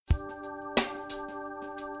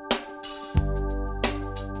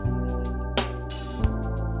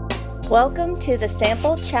Welcome to the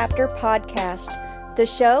Sample Chapter Podcast, the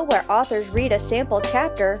show where authors read a sample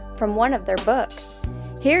chapter from one of their books.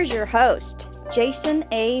 Here's your host, Jason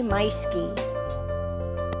A. Meiske.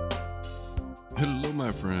 Hello,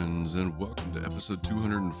 my friends, and welcome to episode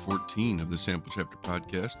 214 of the Sample Chapter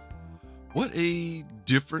Podcast. What a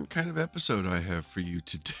different kind of episode I have for you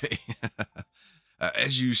today.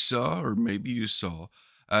 As you saw, or maybe you saw,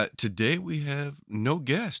 today we have no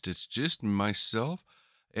guest. It's just myself,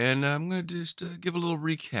 and I'm going to just give a little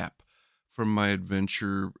recap from my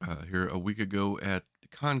adventure here a week ago at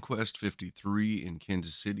ConQuest 53 in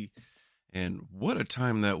Kansas City, and what a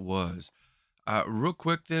time that was. Real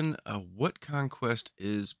quick then, what ConQuest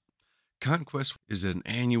is. ConQuest is an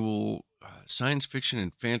annual science fiction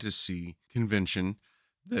and fantasy convention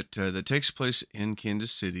that takes place in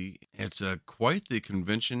Kansas City. It's quite the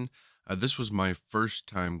convention. This was my first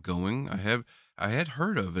time going. I had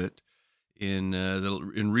heard of it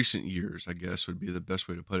in recent years, I guess would be the best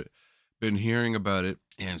way to put it. Been hearing about it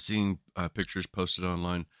and seeing pictures posted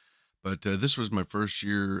online, but this was my first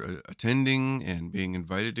year attending and being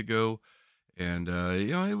invited to go. And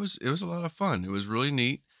it was a lot of fun. It was really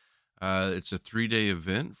neat. It's a 3-day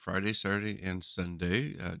event, Friday, Saturday, and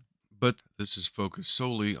Sunday. But this is focused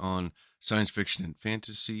solely on science fiction and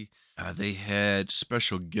fantasy. They had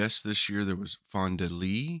special guests this year. There was Fonda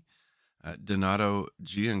Lee, Donato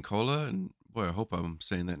Giancola, and boy, I hope I'm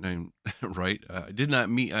saying that name right. I did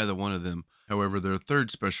not meet either one of them. However, their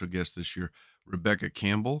third special guest this year, Rebecca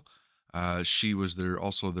Campbell. She was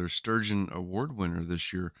also their Sturgeon Award winner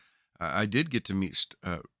this year. I did get to meet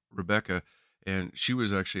Rebecca, and she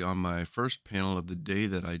was actually on my first panel of the day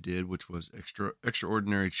that I did, which was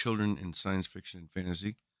Extraordinary Children in Science Fiction and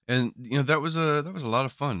Fantasy. And that was a lot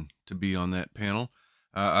of fun to be on that panel.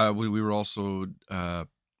 We were also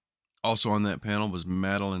on that panel was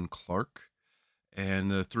Madeline Clark,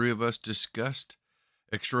 and the three of us discussed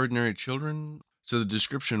Extraordinary Children. So the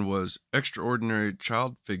description was: extraordinary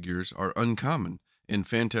child figures are uncommon in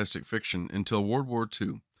fantastic fiction until World War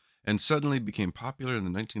II. And suddenly became popular in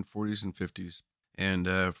the 1940s and 50s.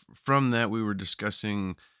 And from that, we were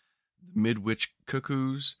discussing Midwich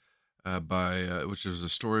Cuckoos, which is a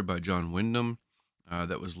story by John Wyndham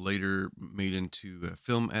that was later made into a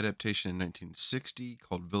film adaptation in 1960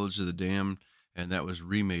 called Village of the Damned, and that was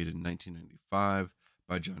remade in 1995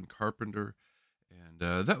 by John Carpenter.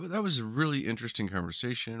 And that was a really interesting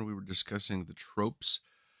conversation. We were discussing the tropes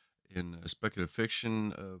in speculative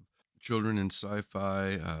fiction of children in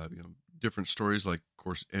sci-fi, different stories like, of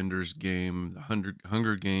course, Ender's Game, the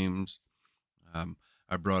Hunger Games.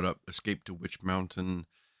 I brought up Escape to Witch Mountain,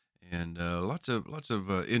 and lots of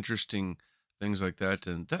interesting things like that.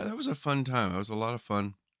 And that was a fun time. That was a lot of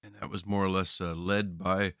fun, and that was more or less led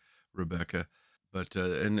by Rebecca. But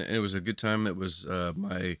and it was a good time. It was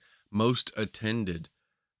my most attended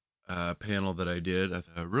panel that I did.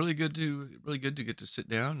 Really good to get to sit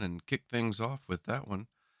down and kick things off with that one.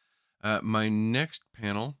 My next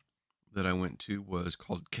panel that I went to was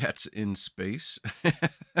called Cats in Space,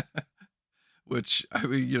 which, I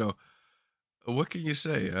mean, what can you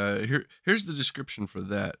say? Here's the description for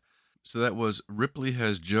that. So that was: Ripley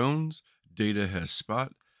has Jones, Data has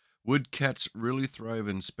Spot. Would cats really thrive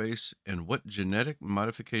in space, and what genetic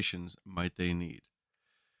modifications might they need?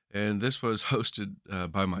 And this was hosted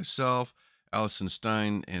by myself, Allison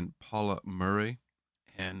Stein, and Paula Murray,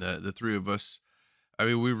 and the three of us. I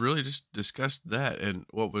mean, we really just discussed that, and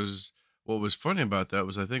what was funny about that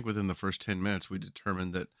was, I think within the first 10 minutes, we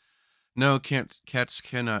determined that no, cats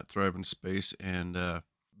cannot thrive in space, and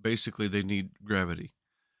basically they need gravity,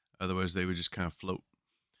 otherwise they would just kind of float.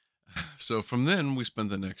 So from then, we spent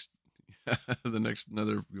the next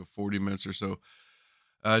another 40 minutes or so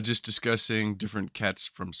just discussing different cats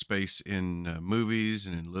from space in movies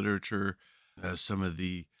and in literature, some of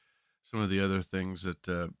the other things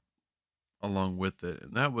that. Along with it,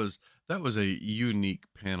 and that was a unique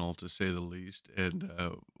panel, to say the least, and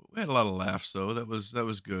we had a lot of laughs, though. That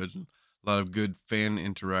was good. A lot of good fan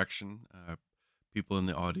interaction, people in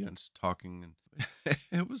the audience talking, and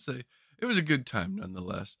it was a good time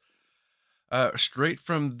nonetheless. Straight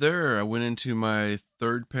from there, I went into my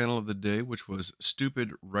third panel of the day, which was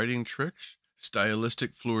Stupid Writing Tricks,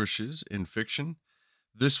 Stylistic Flourishes in Fiction.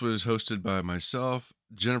 This was hosted by myself,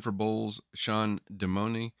 Jennifer Bowles, Sean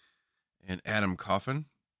Demoni, and Adam Coffin,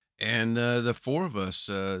 and the four of us.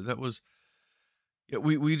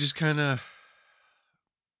 We just kind of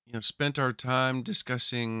spent our time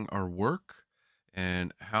discussing our work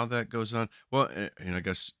and how that goes on. Well, and I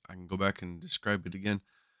guess I can go back and describe it again.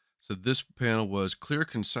 So this panel was: clear,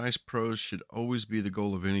 concise prose should always be the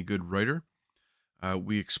goal of any good writer.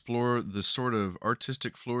 We explore the sort of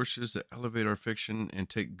artistic flourishes that elevate our fiction and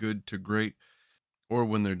take good to great, or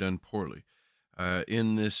when they're done poorly.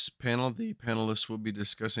 In this panel, the panelists will be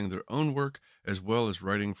discussing their own work as well as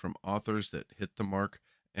writing from authors that hit the mark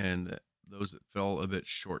and those that fell a bit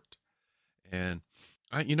short. And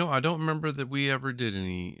I don't remember that we ever did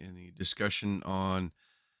any discussion on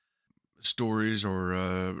stories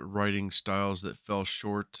or writing styles that fell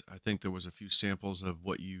short. I think there was a few samples of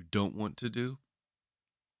what you don't want to do,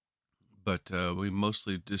 but we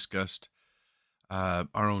mostly discussed our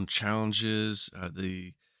own challenges,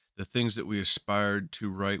 the things that we aspired to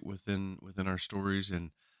write within our stories,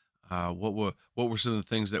 and what were some of the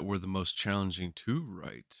things that were the most challenging to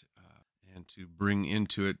write and to bring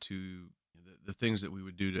into it to the things that we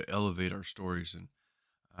would do to elevate our stories.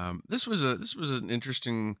 And this was an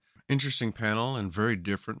interesting panel and very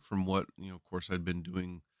different from what of course I'd been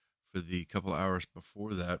doing for the couple hours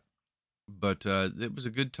before that. But it was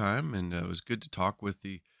a good time, and it was good to talk with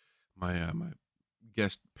the my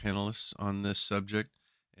guest panelists on this subject,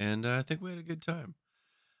 and I think we had a good time.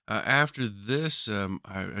 After this,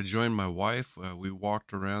 I joined my wife. We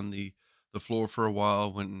walked around the floor for a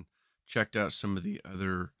while, went and checked out some of the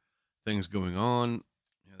other things going on.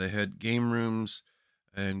 They had game rooms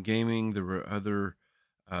and gaming. There were other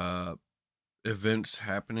uh, events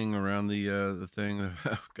happening around the thing.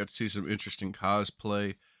 Got to see some interesting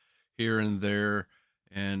cosplay here and there,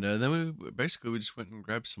 and then we just went and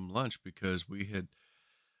grabbed some lunch because we had.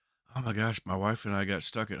 Oh my gosh, my wife and I got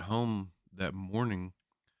stuck at home that morning,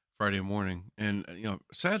 Friday morning, and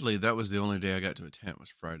sadly, that was the only day I got to attend was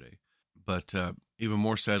Friday. But even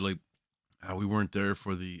more sadly, we weren't there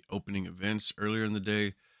for the opening events earlier in the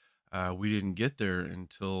day. We didn't get there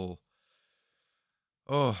until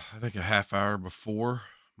I think a half hour before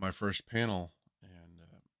my first panel, and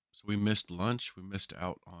so we missed lunch. We missed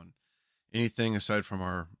out on anything aside from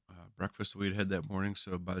our breakfast that we had that morning.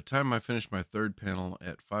 So by the time I finished my third panel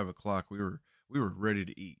at 5 o'clock, we were ready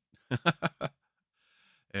to eat.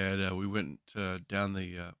 And we went down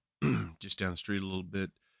the just down the street a little bit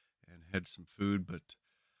and had some food,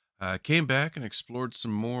 but came back and explored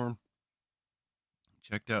some more,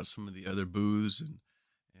 checked out some of the other booths and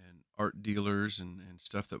art dealers and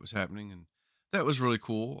stuff that was happening, and that was really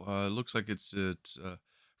cool. Looks like it's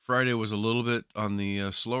Friday was a little bit on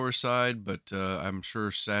the slower side, but I'm sure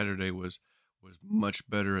Saturday was much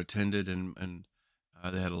better attended, and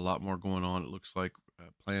they had a lot more going on. It looks like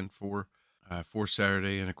planned for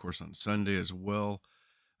Saturday, and of course on Sunday as well.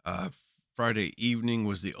 Uh, Friday evening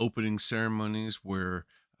was the opening ceremonies where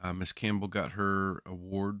Miss Campbell got her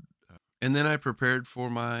award, and then I prepared for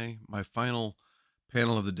my final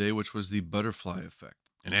panel of the day, which was the butterfly effect.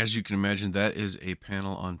 And as you can imagine, that is a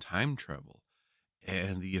panel on time travel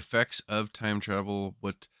and the effects of time travel,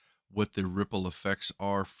 what the ripple effects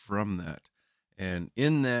are from that. And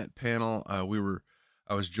in that panel, I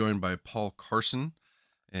was joined by Paul Carson,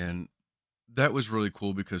 and that was really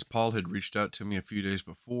cool because Paul had reached out to me a few days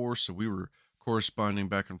before, so we were corresponding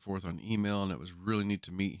back and forth on email, and it was really neat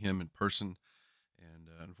to meet him in person. And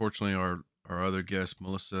unfortunately, our other guest,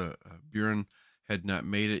 Melissa Buren, had not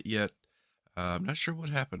made it yet. I'm not sure what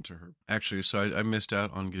happened to her actually, so I missed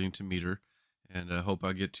out on getting to meet her, and I hope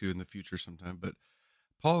I get to in the future sometime. But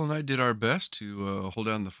Paul and I did our best to hold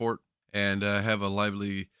down the fort and have a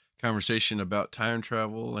lively conversation about time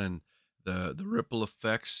travel and the ripple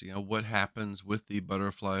effects. What happens with the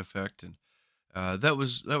butterfly effect, and that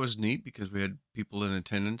was neat because we had people in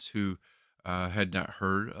attendance who had not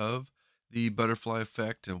heard of the butterfly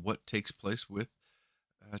effect and what takes place with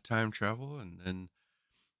time travel, and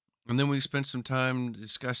then we spent some time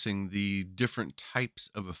discussing the different types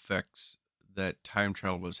of effects that time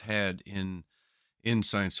travel has had in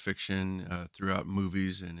science fiction, throughout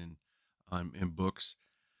movies and in books.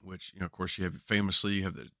 Which of course, you have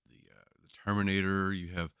the Terminator,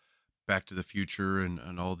 you have Back to the Future,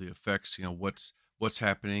 and all the effects. What's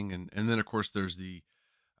happening, and then of course there's the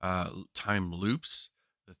time loops,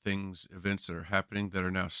 the events that are happening that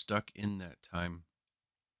are now stuck in that time.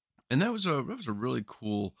 And that was a really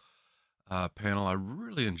cool panel. I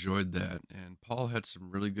really enjoyed that, and Paul had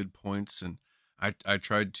some really good points, and I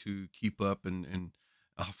tried to keep up and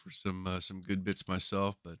offer some good bits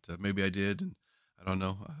myself, but maybe I did, and I don't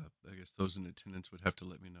know. I guess those in attendance would have to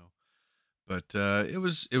let me know. But it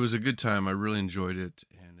was a good time. I really enjoyed it,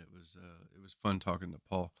 and it was fun talking to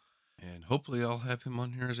Paul, and hopefully I'll have him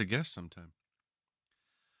on here as a guest sometime.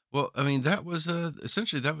 Well, I mean, that was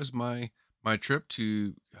essentially that was my trip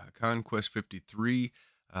to ConQuest 53.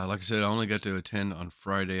 Like I said, I only got to attend on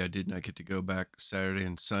Friday. I did not get to go back Saturday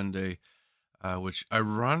and Sunday, which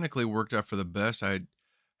ironically worked out for the best. I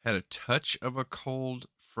Had a touch of a cold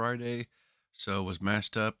Friday, so was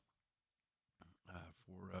masked up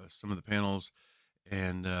for some of the panels,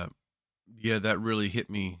 and yeah, that really hit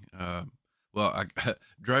me.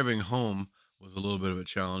 Driving home was a little bit of a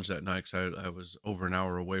challenge that night because I was over an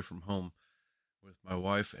hour away from home with my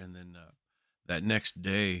wife, and then that next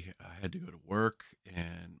day I had to go to work,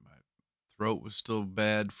 and my throat was still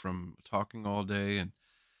bad from talking all day, and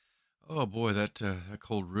oh boy, that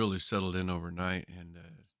cold really settled in overnight and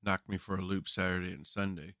knocked me for a loop Saturday and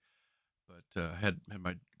Sunday. But I had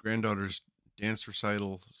my granddaughter's dance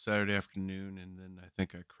recital Saturday afternoon, and then I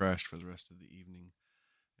think I crashed for the rest of the evening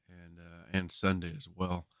and Sunday as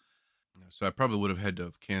well. So I probably would have had to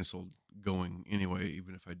have canceled going anyway,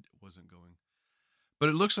 even if I wasn't going. But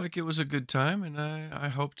it looks like it was a good time, and I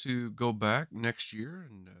hope to go back next year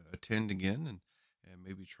and attend again and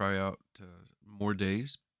maybe try out more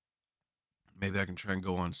days. Maybe I can try and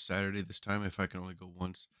go on Saturday this time if I can only go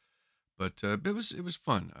once. But it was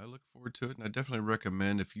fun. I look forward to it, and I definitely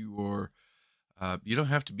recommend if you are you don't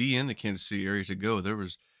have to be in the Kansas City area to go. There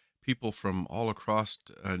was people from all across,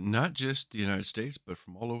 not just the United States, but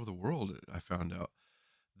from all over the world. I found out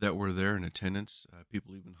that were there in attendance.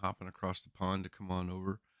 People even hopping across the pond to come on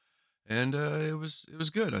over, and it was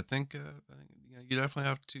good. I think you definitely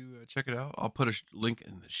have to check it out. I'll put a link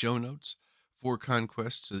in the show notes for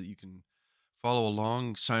ConQuest so that you can follow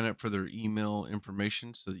along, sign up for their email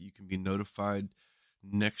information so that you can be notified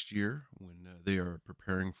next year when they are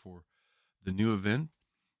preparing for the new event.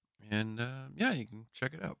 And yeah, you can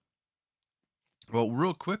check it out. Well,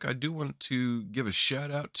 real quick, I do want to give a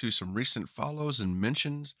shout out to some recent follows and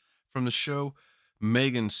mentions from the show.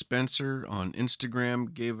 Megan Spencer on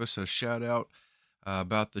Instagram gave us a shout out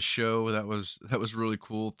about the show. That was really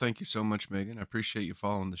cool. Thank you so much, Megan. I appreciate you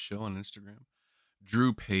following the show on Instagram.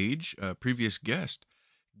 Drew Page, a previous guest,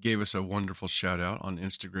 gave us a wonderful shout out on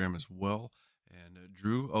Instagram as well. And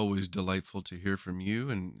Drew, always delightful to hear from you,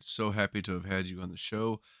 and so happy to have had you on the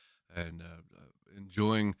show, and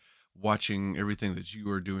enjoying watching everything that you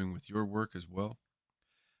are doing with your work as well.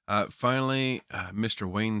 Finally, Mr.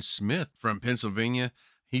 Wayne Smith from Pennsylvania.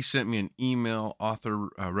 He sent me an email author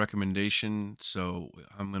recommendation, so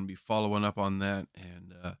I'm going to be following up on that.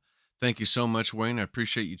 And thank you so much, Wayne. I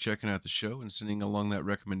appreciate you checking out the show and sending along that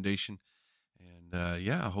recommendation. And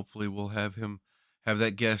yeah, hopefully we'll have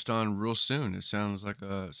that guest on real soon. It sounds like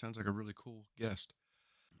a really cool guest.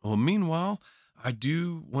 Well, meanwhile, I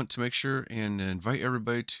do want to make sure and invite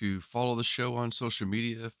everybody to follow the show on social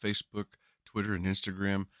media: Facebook, Twitter, and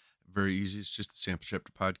Instagram. Very easy. It's just the Sample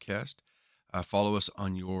Chapter Podcast. Follow us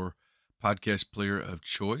on your podcast player of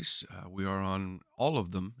choice. We are on all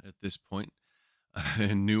of them at this point,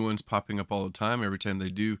 and new ones popping up all the time. Every time they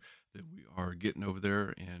do, that we are getting over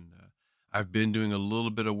there. And I've been doing a little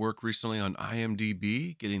bit of work recently on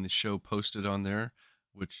IMDb, getting the show posted on there,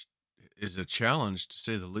 which is a challenge to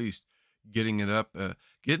say the least. Getting it up,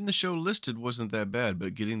 getting the show listed wasn't that bad,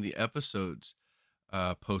 but getting the episodes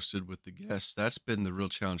posted with the guests, that's been the real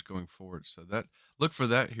challenge going forward. So that look for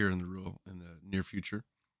that here in the near future.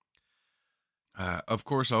 Of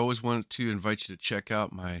course, I always want to invite you to check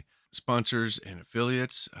out my sponsors and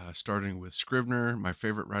affiliates, starting with Scrivener, my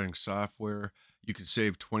favorite writing software. You can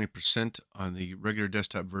save 20% on the regular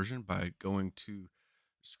desktop version by going to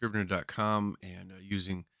scrivener.com and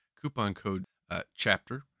using coupon code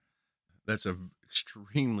chapter. That's a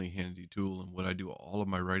extremely handy tool and what I do all of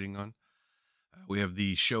my writing on. We have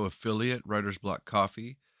the show affiliate, Writer's Block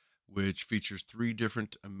Coffee, which features 3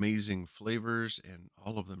 different amazing flavors, and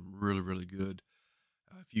all of them really, really good.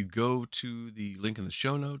 If you go to the link in the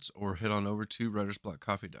show notes or head on over to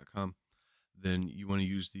writersblockcoffee.com, then you want to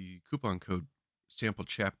use the coupon code sample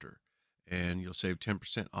chapter, and you'll save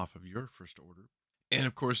 10% off of your first order. And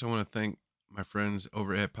of course, I want to thank my friends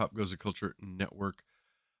over at Pop Goes the Culture Network,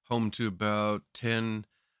 home to about 10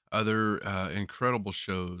 other incredible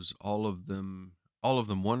shows, all of them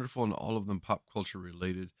wonderful and all of them pop culture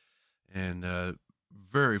related, and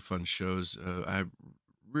very fun shows. I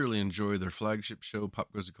really enjoy their flagship show,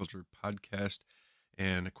 Pop Goes the Culture Podcast,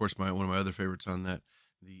 and of course one of my other favorites on that,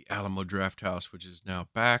 the Alamo Draft House, which is now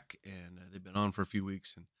back, and they've been on for a few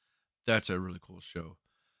weeks, and that's a really cool show.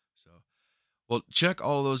 So, well, check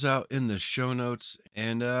all of those out in the show notes,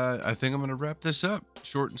 and I think I'm going to wrap this up.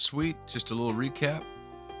 Short and sweet, just a little recap,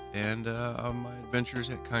 and on my adventures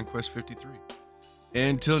at ConQuest 53.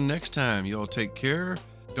 Until next time, y'all take care.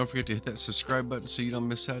 Don't forget to hit that subscribe button so you don't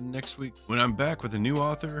miss out next week when I'm back with a new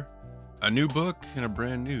author, a new book, and a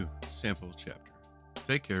brand new sample chapter.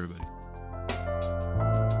 Take care, everybody.